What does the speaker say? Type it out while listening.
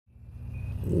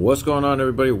What's going on,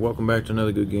 everybody? Welcome back to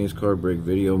another Good Gains card break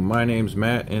video. My name's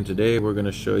Matt, and today we're going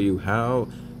to show you how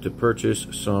to purchase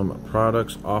some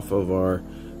products off of our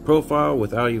profile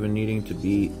without even needing to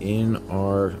be in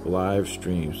our live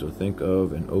stream. So think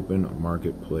of an open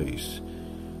marketplace.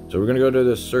 So we're going to go to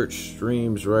the search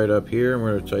streams right up here, and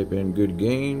we're going to type in Good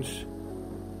Gains,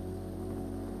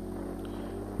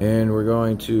 and we're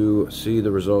going to see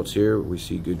the results here. We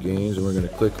see Good Gains, and we're going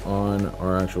to click on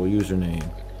our actual username.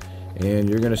 And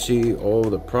you're going to see all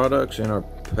the products in our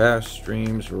past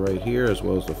streams right here, as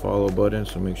well as the follow button.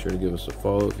 So make sure to give us a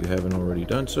follow if you haven't already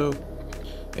done so.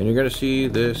 And you're going to see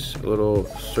this little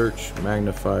search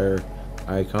magnifier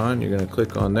icon. You're going to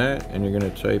click on that, and you're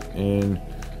going to type in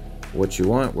what you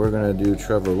want. We're going to do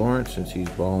Trevor Lawrence since he's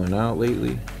balling out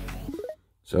lately.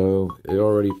 So it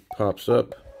already pops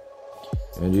up,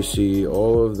 and you see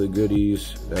all of the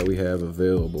goodies that we have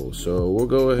available. So we'll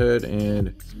go ahead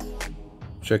and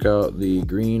check out the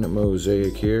green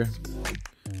mosaic here.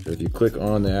 So if you click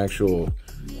on the actual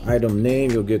item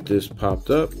name, you'll get this popped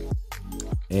up.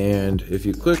 And if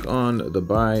you click on the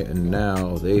buy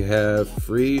now, they have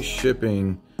free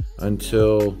shipping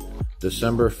until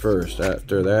December 1st.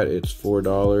 After that, it's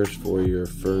 $4 for your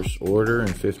first order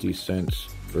and 50 cents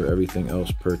for everything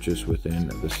else purchased within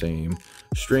the same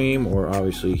stream, or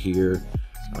obviously here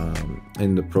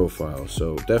in the profile.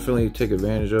 So definitely take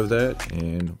advantage of that,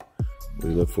 and we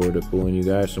look forward to pulling you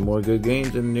guys some more good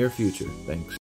gains in the near future. Thanks.